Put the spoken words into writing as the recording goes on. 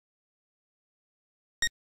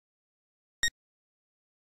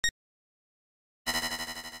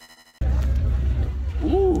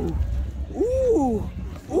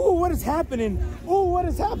is happening? Oh, what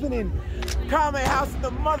is happening? Comment house in the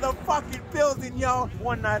motherfucking building, yo.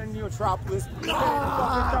 One night in Neotropolis.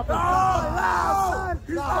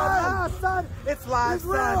 Son. It's live,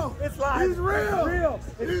 son. It's live. He's real.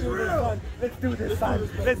 Let's do this, son.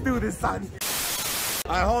 Let's do this, son.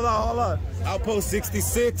 All right, hold on. Outpost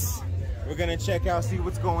 66. We're gonna check out, see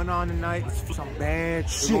what's going on tonight. Some bad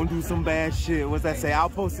shit. We're gonna do some bad shit. What's that say?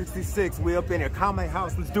 Outpost 66. We up in here. Comment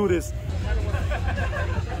house. Let's do this.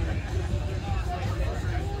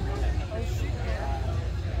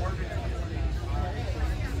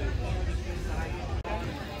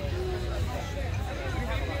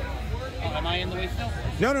 Am I in the way still?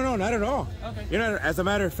 No, not at all. Okay. You're not. As a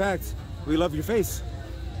matter of fact, we love your face.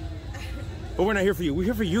 But we're not here for you. We're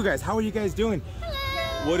here for you guys. How are you guys doing? Hello.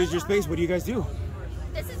 What is your space? What do you guys do?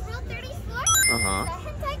 This is Rule 34. Uh-huh. It's a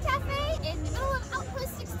hentai cafe in the middle of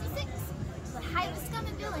Outpost 66. The highest scum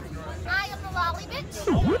in villain. I am the lolly bitch.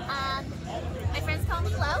 My friends call me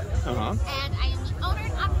Lo. Uh-huh. And I am the owner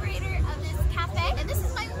and operator of this cafe. And this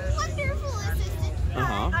is my wonderful assistant.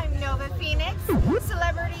 Uh-huh. I'm Nova Phoenix,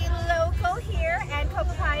 celebrity local here, and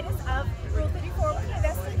co-proprietress of Rule 34 with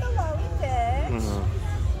Investing the Lolly Bitch. Uh-huh.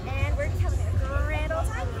 And we're just having a grand old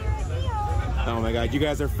time here at Neo. Oh my God, you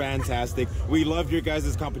guys are fantastic. We loved your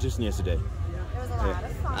guys' competition yesterday. It was a lot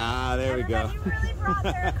of fun. Ah, there we go. Everybody really brought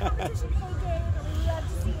their competition A game, and we love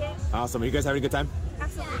to see it. Awesome. Are you guys having a good time?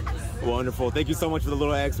 Absolutely. Wonderful. Thank you so much for the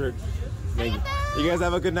little excerpt. Thank you. You guys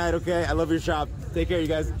have a good night, okay? I love your shop. Take care, you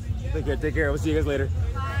guys. Take care. We'll see you guys later.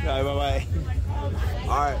 Bye. All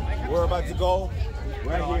right, we're about to go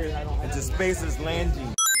right here into Spacer's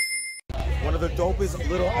Landing. One of the dopest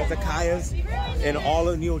little izakayas in all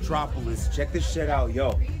of Neotropolis. Check this shit out,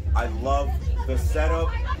 yo. I love the setup.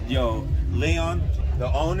 Yo, Leon,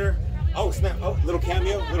 the owner. Oh, snap. Oh, little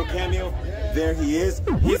cameo. There he is.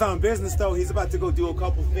 He's on business, though. He's about to go do a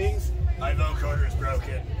couple things. My vocoder is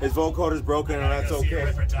broken. His vocoder is broken, and that's okay.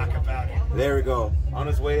 Ripper talk about it. There we go. On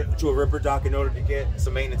his way to a ripper dock in order to get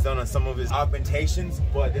some maintenance done on some of his augmentations.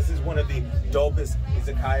 But this is one of the dopest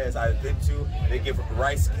izakayas I've been to. They give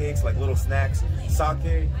rice cakes, like little snacks,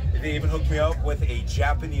 sake. They even hooked me up with a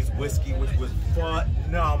Japanese whiskey, which was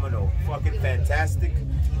phenomenal. Fucking fantastic.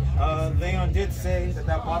 Leon did say that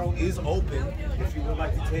bottle is open if you would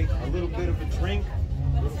like to take a little bit of a drink.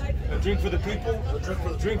 A drink for the people. A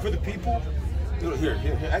drink for the people. Here.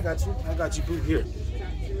 I got you, boo. Here.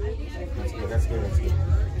 That's good.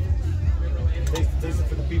 Taste it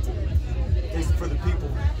for the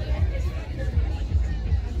people.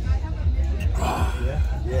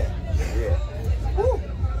 Yeah. Woo.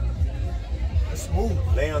 Smooth.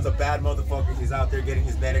 Leon's a bad motherfucker. He's out there getting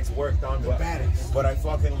his medics worked on. But I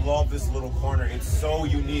fucking love this little corner. It's so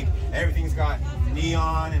unique. Everything's got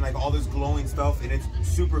neon and like all this glowing stuff, and it's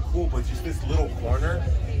super cool. But just this little corner,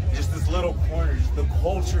 just the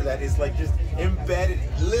culture that is like just embedded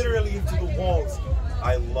literally into the walls.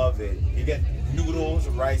 I love it. You get noodles,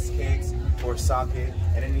 rice cakes, or sake,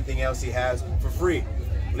 and anything else he has for free.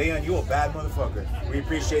 Leon, you a bad motherfucker. We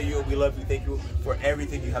appreciate you. We love you. Thank you for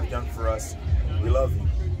everything you have done for us. We love you.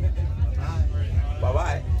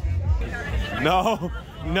 Bye-bye. No.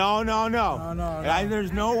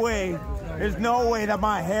 There's no way that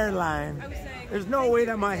my hairline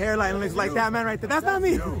looks like that man right there. That's not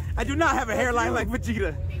me. I do not have a hairline like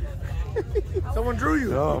Vegeta. Someone drew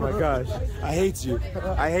you. Oh my gosh. I hate you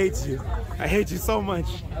so much.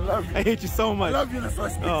 I love you. I hate you so much. I love you. That's why I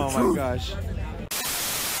speak Oh the my truth. gosh.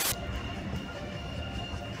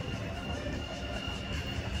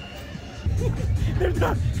 There's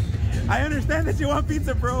not. I understand that you want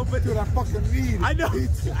pizza, bro, but Dude, I fucking need I know.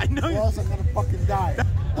 pizza. I know. Or else I'm gonna fucking die.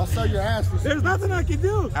 I'll sell your ass for some There's nothing I can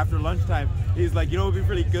do. After lunchtime, he's like, you know what would be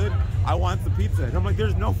really good? I want some pizza. And I'm like,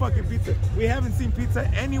 there's no fucking pizza. We haven't seen pizza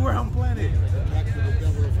anywhere on planet. Back to the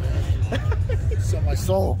devil of ashes. Sell my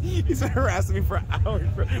soul. He's been harassing me for hours.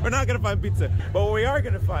 We're not gonna find pizza. But what we are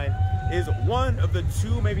gonna find is one of the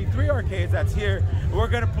 2, maybe 3 arcades that's here. We're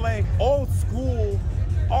gonna play old school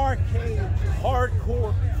arcade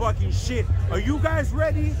hardcore fucking shit. Are you guys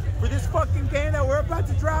ready for this fucking game that we're about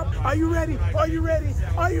to drop? Are you ready? Are you ready?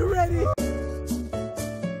 Are you ready?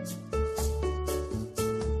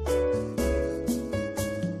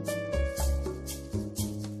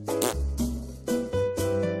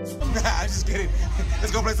 I'm just kidding.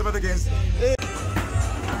 Let's go play some other games.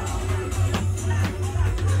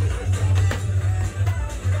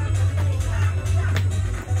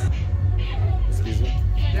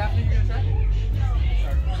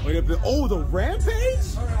 Oh, the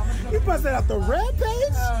Rampage? You busted out the Rampage?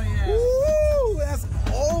 Oh, yeah. Woo, that's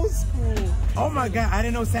old school. Oh my God, I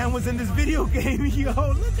didn't know Sam was in this video game. Yo,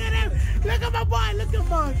 look at him. Look at my boy. Look at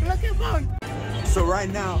Monk. Look at Monk. So right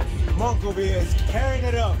now, Monk over here is carrying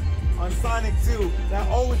it up on Sonic 2. That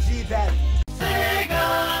OG, that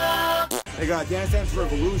they got Dance Dance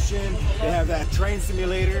Revolution. They have that train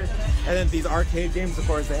simulator, and then these arcade games. Of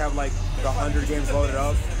course, they have like 100 games loaded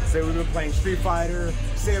up. So we've been playing Street Fighter,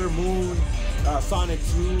 Sailor Moon, Sonic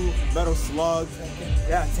 2, Metal Slug,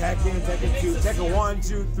 yeah, Tekken 2, Tekken 1,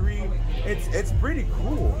 2, 3. It's pretty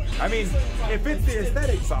cool. I mean, it fits the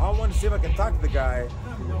aesthetic, so I want to see if I can talk to the guy.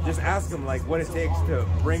 Just ask him like what it takes to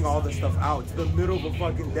bring all this stuff out to the middle of a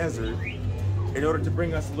fucking desert in order to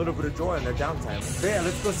bring us a little bit of joy in their downtime. So yeah,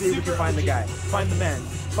 let's go see if we can find the guy, find the man,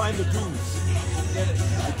 find the dudes.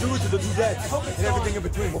 The dudes and the dudettes and everything in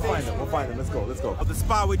between. We'll find them. We'll find them. Let's go. Let's go. The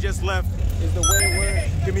spot we just left is the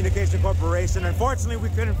Wayward Communication Corporation. Unfortunately, we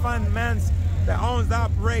couldn't find the man that owns the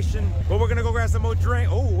operation, but we're gonna go grab some more drink.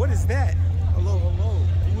 Oh, what is that? Hello, hello.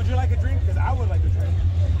 Would you like a drink? Because I would like a drink.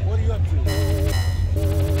 What are you up to?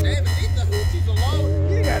 Damn, eat the hoochies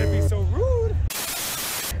alone. You gotta be so rude.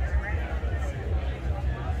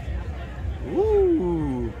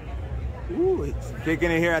 Ooh. Ooh, it's kicking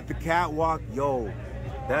it here at the catwalk. Yo,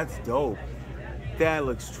 that's dope. That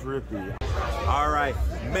looks trippy. All right,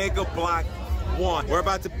 Mega Block 1. We're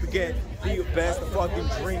about to get the best fucking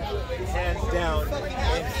drink, hands down,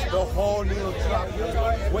 in the whole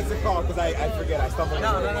Neotropolis. What's it called? Because I forget. I stumbled.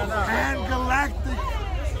 No. And Galactic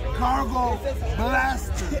Cargo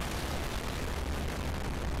Blaster.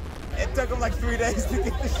 It took them like 3 days to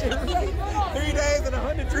get the shit right. 3 days and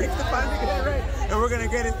 100 drinks to finally get it right. And we're gonna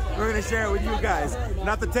get it, we're gonna share it with you guys.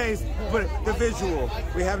 Not the taste, but the visual.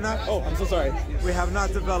 We have not, oh, I'm so sorry. We have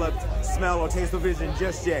not developed smell or taste or vision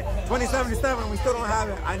just yet. 2077, we still don't have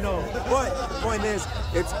it, I know. But the point is,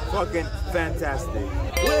 it's fucking fantastic.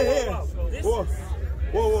 We're here. Whoa.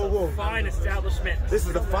 Whoa. Fine establishment. This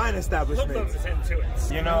is a fine establishment. Hoodlums attend to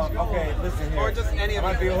it. You know, okay, listen here. Or just any of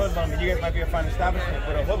I might be a hoodlum, and you guys might be a fine establishment,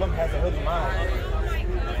 but a hoodlum has a hoodlum eye.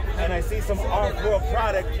 And I see some off-world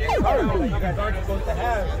product in cargo that you guys aren't supposed to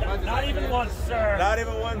have. Not even once, sir. Not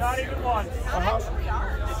even once? Not even once.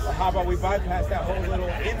 How about we bypass that whole little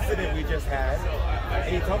incident we just had,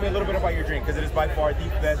 and you tell me a little bit about your drink, because it is by far the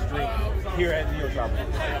best drink here at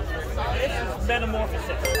Neotropolis. This is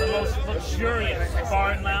Metamorphosis, the most luxurious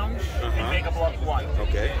bar and lounge in Mega Block 1.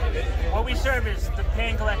 Okay. What we serve is the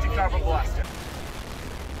Pan Galactic Carbo Blaster.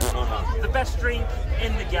 The best drink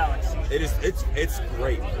in the galaxy. It's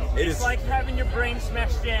great. It's like having your brain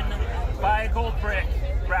smashed in by a gold brick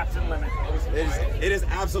wrapped in lemon. It is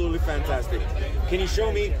absolutely fantastic. Can you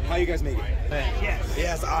show me how you guys make it? Yes.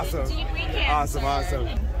 Yes, awesome. Deep recap. Awesome.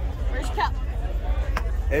 Where's cup?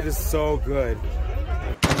 It is so good.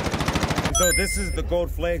 So this is the gold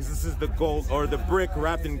flakes. This is the gold or the brick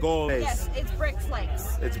wrapped in gold. Yes, it's brick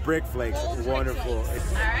flakes. It's brick flakes. Gold Wonderful. brick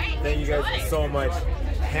flakes. All right. Thank you guys so much.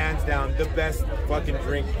 Hands down, the best fucking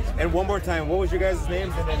drink. And one more time, what was your guys'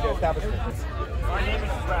 names and then the establishment? My name is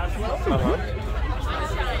Roswell.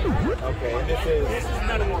 Okay, and this is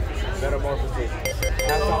Metamorphosis. Metamorphosis.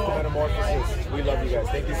 Hats off to Metamorphosis. We love you guys.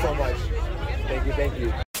 Thank you so much. Thank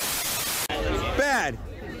you.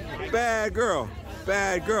 Bad girl.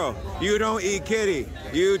 Bad girl. You don't eat kitty.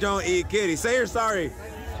 You don't eat kitty. Say you're sorry.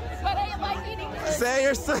 But I like eating this. Say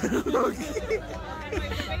you're sorry.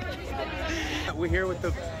 We're here with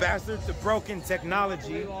the bastards of broken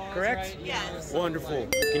technology, correct? Yes. Wonderful.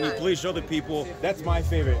 Can you please show the people? That's my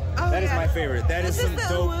favorite. That is yeah. my favorite. That is some the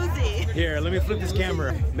dope. Uzi. Here, let me flip this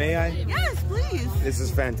camera. May I? Yes, please. This is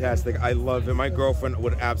fantastic. I love it. My girlfriend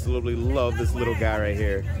would absolutely love this little guy right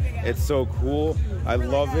here. It's so cool. I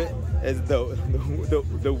love it. It's the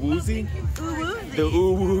woozy. The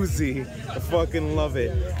woozy. I fucking love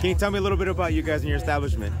it. Can you tell me a little bit about you guys and your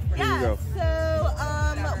establishment? Here you go.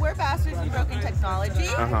 So we're Bastards in Broken Technology.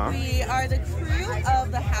 We are the crew of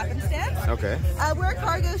the Happenstance. Okay. We're a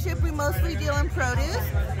cargo ship. We mostly deal in produce,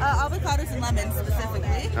 avocados and lemons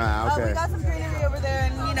specifically. Okay. We got some greenery over there,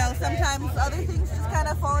 and you know, sometimes other things just kind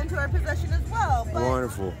of fall into our possession as well. But,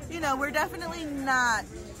 wonderful. You know, we're definitely not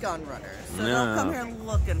gun runners, so No. don't come here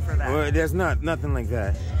looking for that. Well, there's nothing like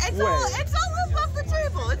that. It's all above the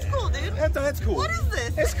table. It's cool, dude. That's cool. What is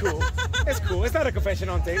this? It's cool. It's cool. It's not a confession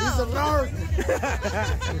on tape. No. It's a lark.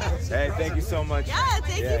 Hey, thank you so much. Yeah,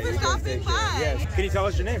 thank you for guys stopping take care. by. Yes. Can you tell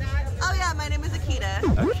us your name? Oh yeah, my name is Akita.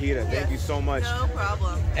 Akita, thank you so much. No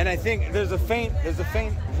problem. And I think there's a faint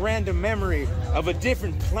random memory of a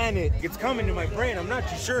different planet. It's coming to my brain. I'm not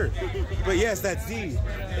too sure. But yes, that's Z.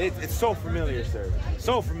 It's so familiar, sir.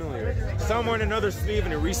 So familiar. Somewhere in another sleeve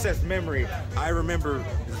in a recessed memory, I remember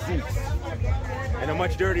Zeus. And a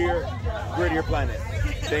much dirtier, grittier planet.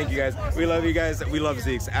 Thank you guys. We love you guys. We love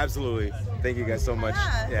Zeke's. Absolutely. Thank you guys so much.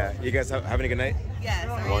 Yeah. You guys having a good night? Yes.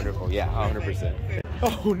 Wonderful. Yeah, 100%.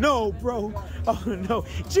 Oh no, bro. Oh no.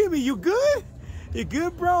 Jimmy, you good? You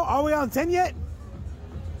good, bro? Are we on 10 yet?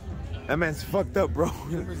 That man's fucked up, bro.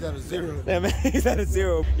 Jimmy's at a 0. That man, he's at a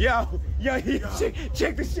 0. Yo,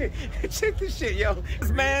 check the shit. Check the shit, yo.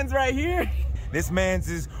 This man's right here. This man's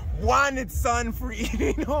is wanted, son, for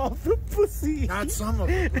eating all the pussy. Not some of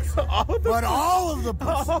it. All the But all of the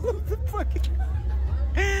pussy. all of the fucking.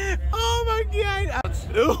 Oh my god.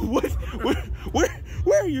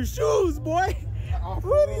 Where are your shoes, boy?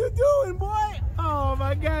 What are you doing, boy? Oh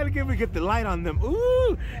my god, can we get the light on them?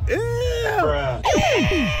 Ooh. Bruh.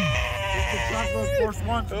 Chocolate Force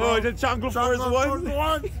One. Oh, the chocolate Force One?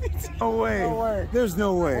 No way. No way. There's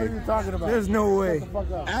no way. What are you talking about? There's no way. Shut the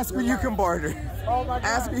fuck up. Ask where you can barter. Oh my god.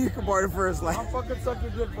 Ask where you can barter for a slice. I'll fucking suck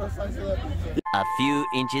your dick for a slice of that pizza. A few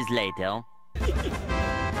inches later.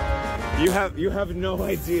 You have no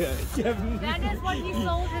idea. That is what he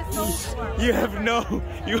sold his soul for. You have no.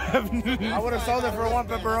 I would have sold it for 1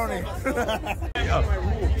 pepperoni. Yo,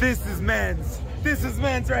 this is man's. This is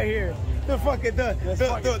man's right here. The fucking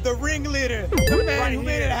the ringleader, the man who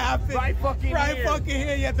made it happen. Right fucking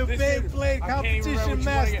here. Yeah, the Beyblade competition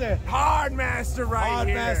master, Hard master right hard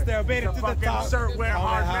here. master, made it to the top. Shirt wear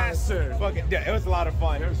hard master. Fucking, yeah, it was a lot of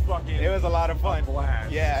fun. It was a lot of fun.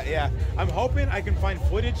 blast. Yeah. I'm hoping I can find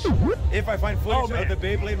footage. If I find footage of the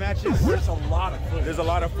Beyblade matches, There's a lot of footage. there's a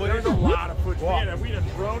lot of footage. There's a lot of footage. Wow. We had a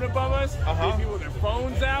drone above us. We had people with their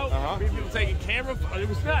phones out. We had people taking camera. It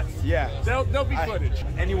was nuts. Yeah. There'll be footage.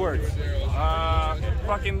 Any words?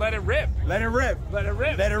 Fucking let it rip. Let it rip. Let it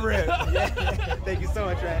rip. Let it rip. Yeah. Thank you so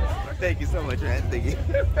much, man. Thank you so much, man. Thank you.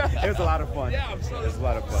 It was a lot of fun. Yeah, It was a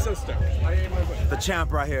lot of fun. so stoked. I ate my way. The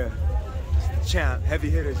champ right here. The champ. Heavy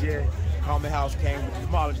hitters, yeah. Common House came,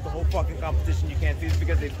 demolished the whole fucking competition. You can't see this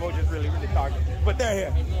because they both just really talking. But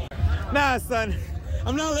they're here. Nah, son.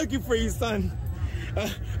 I'm not looking for you, son.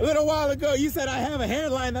 A little while ago, you said I have a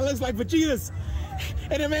hairline that looks like Vegeta's.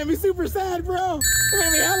 And it made me super sad, bro. It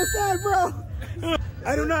made me hella sad, bro.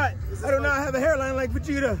 I do not have a hairline like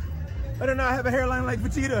Vegeta. I do not have a hairline like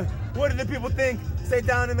Vegeta. What do the people think? Say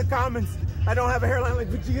down in the comments. I don't have a hairline like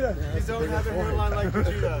Vegeta. You don't have a hairline like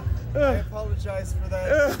Vegeta. I apologize for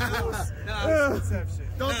that. Misconception.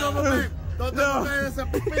 Don't double me. Don't double me.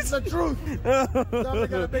 It's the truth. Double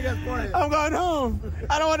got a big ass forehead. I'm going home.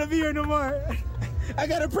 I don't want to be here no more. I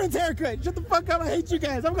got a Prince haircut. Shut the fuck up. I hate you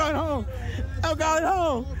guys. I'm going home. I'm going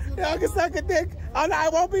home. Y'all can suck a dick. I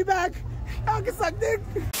won't be back. Y'all can suck dick.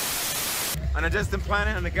 On a distant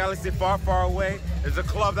planet in a galaxy far, far away, there's a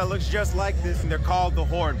club that looks just like this, and they're called the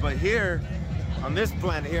Horde. But here, on this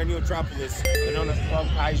planet, here in Neotropolis, they're known as Club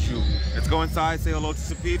Kaiju. Let's go inside, say hello to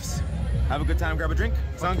some peeps, have a good time, grab a drink.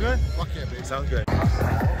 Sound good? Fuck yeah, baby. Sounds good.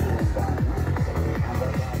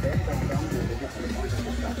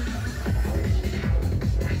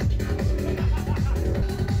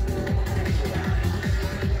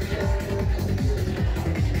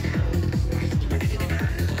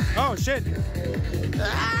 Oh shit!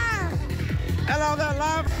 Ah! Hello there,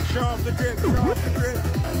 love. Show off the drip. Show off the drip.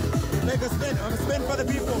 Make a spin. On a spin for the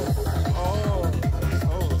people. Oh,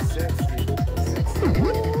 sexy.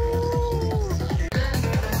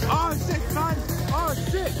 Oh shit, son. Oh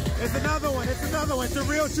shit. It's another one. It's another one. It's a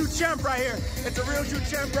real true champ right here. It's a real true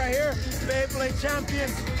champ right here. Beyblade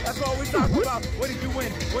champions. That's what we talk about. What did you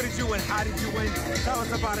win? What did you win? How did you win? Tell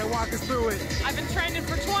us about it. Walk us through it. I've been training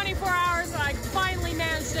for 24 hours and I finally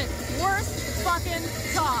managed it. Worst fucking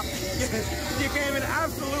top. Yes, you came in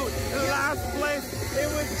absolute last place. It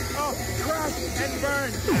was crush and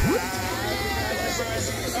burn.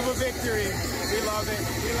 Of a victory. We love it.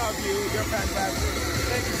 We love you. You're fantastic.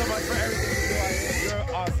 Thank you so much for everything you do. You're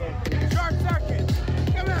awesome. Short Circuit.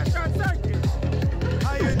 Come on, Short Circuit.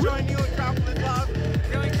 How you enjoying Neotropolis, love?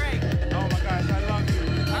 Really great. Oh my gosh, I love you.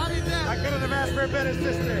 I love you too. I couldn't have asked for a better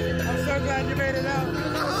sister. I'm so glad you made it out.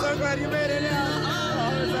 I'm so glad you made it out.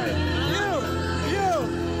 Oh, you,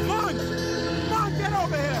 Monk, get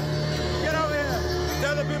over here. Get over here.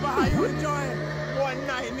 Tell the people how you enjoying one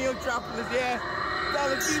night in Neotropolis, yeah? Tell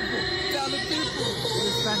the people. Tell the people.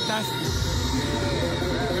 It's fantastic.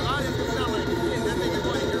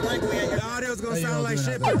 The audio's gonna sound like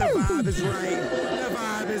shit, but the vibe is right. The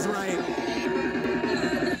vibe is right.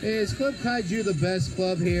 Is Club Kaiju the best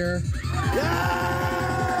club here? Yeah!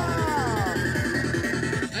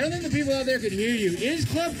 I don't think the people out there can hear you. Is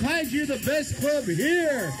Club Kaiju the best club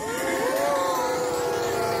here?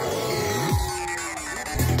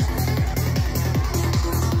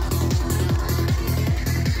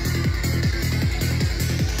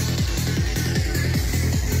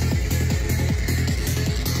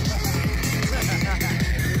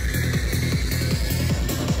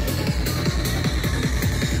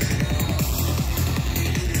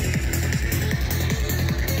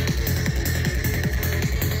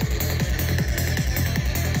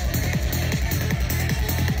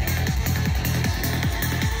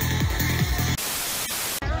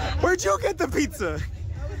 you get the pizza?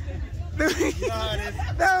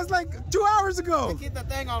 That was like 2 hours ago. Keep the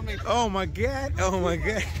thing on me. Oh my God. Oh my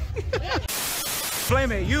God.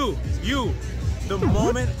 Playmate, you. The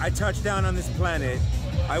moment I touched down on this planet,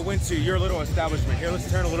 I went to your little establishment. Here, let's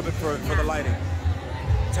turn a little bit for the lighting.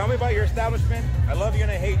 Tell me about your establishment. I love you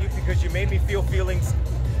and I hate you because you made me feel feelings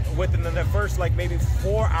within the first like maybe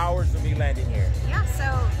 4 hours of me landing here. Yeah,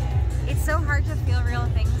 so it's so hard to feel real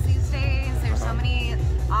things these days. There's so many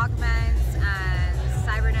augments and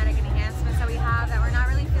cybernetic enhancements that we have that we're not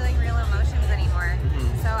really feeling real emotions anymore.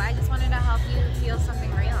 So I just wanted to help you feel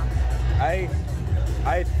something real.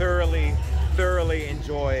 I thoroughly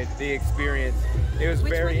enjoyed the experience. It was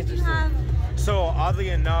very interesting. So oddly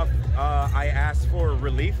enough, I asked for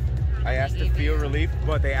relief. I asked to feel relief,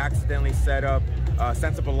 but they accidentally set up a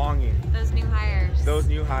sense of belonging. Those new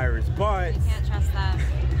hires. But you can't trust that.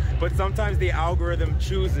 But sometimes the algorithm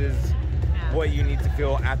chooses what you need to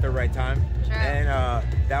feel at the right time. Sure. And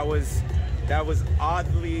that was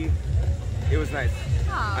oddly, it was nice.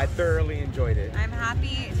 Aww. I thoroughly enjoyed it. I'm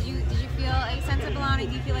happy. Did you feel a sense of belonging?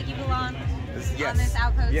 Do you feel like you belong Yes. on this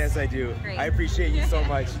outpost? Yes, I do. Great. I appreciate you so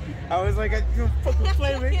much. I was like, I fucking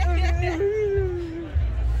play me.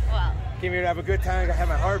 Well, Came here to have a good time. I had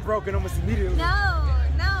my heart broken almost immediately. no,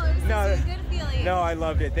 it was a good feeling. No, I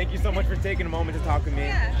loved it. Thank you so much for taking a moment to talk with me.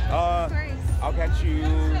 Yeah, of course. I'll catch you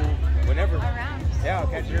whenever. Around. Yeah, I'll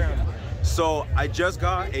catch you around. So I just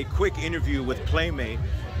got a quick interview with Playmate,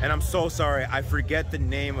 and I'm so sorry, I forget the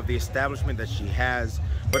name of the establishment that she has,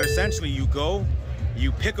 but essentially you go,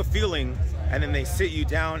 you pick a feeling, and then they sit you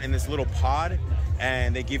down in this little pod,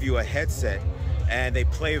 and they give you a headset, and they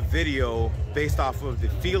play a video based off of the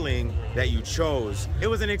feeling that you chose. It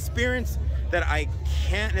was an experience that I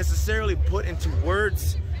can't necessarily put into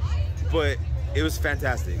words, but it was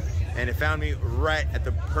fantastic. And it found me right at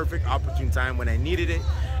the perfect opportune time when I needed it.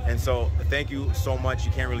 And so thank you so much.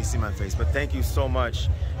 You can't really see my face, but thank you so much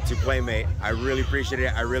to Playmate. I really appreciate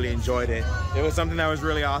it. I really enjoyed it. It was something that was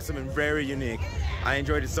really awesome and very unique. I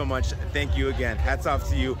enjoyed it so much. Thank you again. Hats off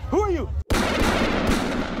to you. Who are you?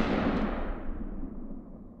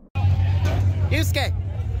 Yusuke.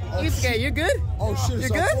 Yusuke, you good? Oh shit, you it's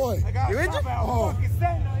good? our boy. You injured? Oh.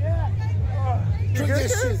 Drink that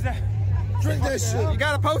shit. Drink that shit. You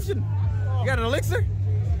got a potion? You got an elixir?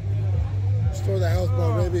 Restore the health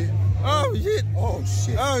bar, baby. Oh shit. Oh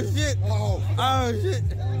shit. Oh shit. Oh. Oh shit.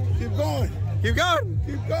 Keep going. Keep going.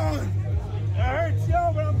 Keep going. It hurts,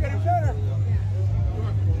 yo, but I'm getting better.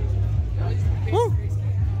 Woo.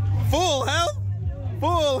 Full health.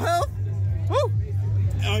 Full health. Woo.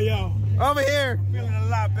 Oh, yo. Over here. Feeling a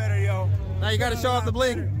lot better, yo. Now you gotta show us the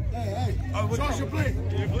bling. Hey, Oh, show us your bling.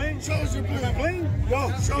 Your bling? Show us your bling. Bling?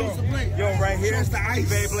 Yo, show us the bling. Yo, right here. Show us the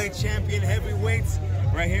ice. Beyblade champion heavyweights.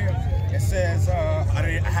 Right here. It says, I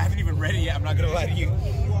haven't even read it yet. I'm not gonna lie to you.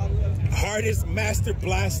 Hardest Master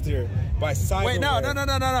Blaster by Cyber. Wait, no.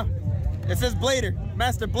 It says Blader.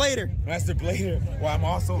 Master Blader. Master Blader. Well, I'm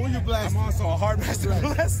also. Who you blasting? I'm also a hard Master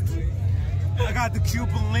Blaster. I got the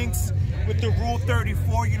Cuban links with the Rule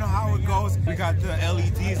 34. You know how it goes. We got the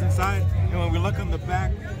LEDs inside, and when we look on the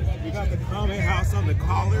back, we got the Kame House on the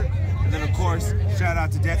collar, and then of course, shout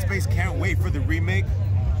out to Dead Space. Can't wait for the remake.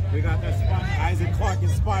 We got that Isaac Clarke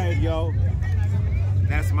inspired, yo.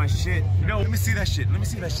 That's my shit. No, let me see that shit. Let me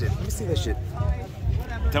see that shit. Let me see that shit.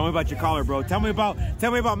 Tell me about your collar, bro. Tell me about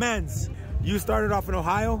Mans. You started off in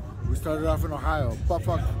Ohio. We started off in Ohio.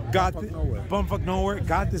 Bumfuck nowhere. Bumfuck nowhere.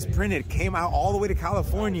 Got this printed. Came out all the way to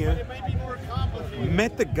California.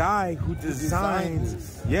 Met the guy who designed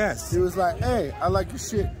this. Yes. He was like, hey, I like your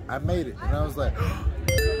shit. I made it. And I was like,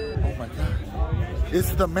 oh my God.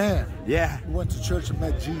 It's the man. Yeah. We went to church and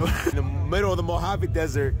met Jesus. In the middle of the Mojave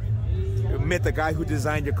Desert, met the guy who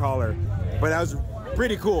designed your collar. But that was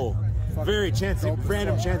pretty cool. Very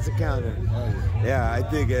random chance encounter. Oh, yeah, I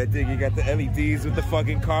dig it. You got the LEDs with the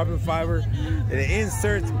fucking carbon fiber and the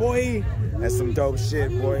inserts, boy. That's some dope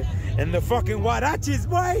shit, boy. And the fucking huaraches,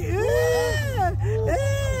 boy. Yeah,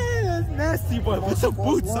 that's nasty, boy. Put some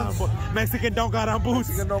boots on, boy. Mexican don't got on boots.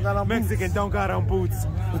 Mexican don't got on boots.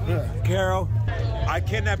 Carol, I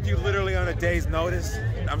kidnapped you literally on a day's notice.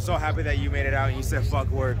 I'm so happy that you made it out and you said fuck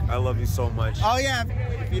work. I love you so much. Oh yeah,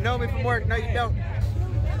 if you know me from work, no you don't.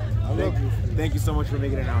 Thank you so much for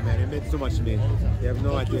making it out, man. It meant so much to me. You have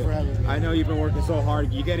no idea. I know you've been working so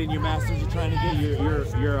hard. You get in your master's, you're trying to get your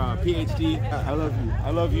PhD. I love you.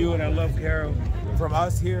 I love you and I love Carol. From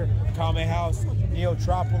us here, Kame House,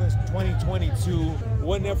 Neotropolis 2022,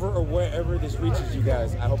 whenever or wherever this reaches you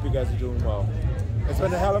guys, I hope you guys are doing well. It's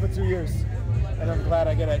been a hell of a 2 years. and I'm glad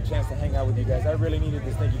I get a chance to hang out with you guys. I really needed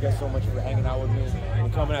this. Thank you guys so much for hanging out with me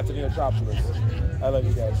and coming out to Neotropolis. I love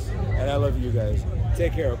you guys, and I love you guys.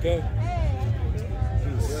 Take care, okay?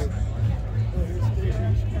 Peace.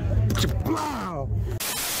 Wow.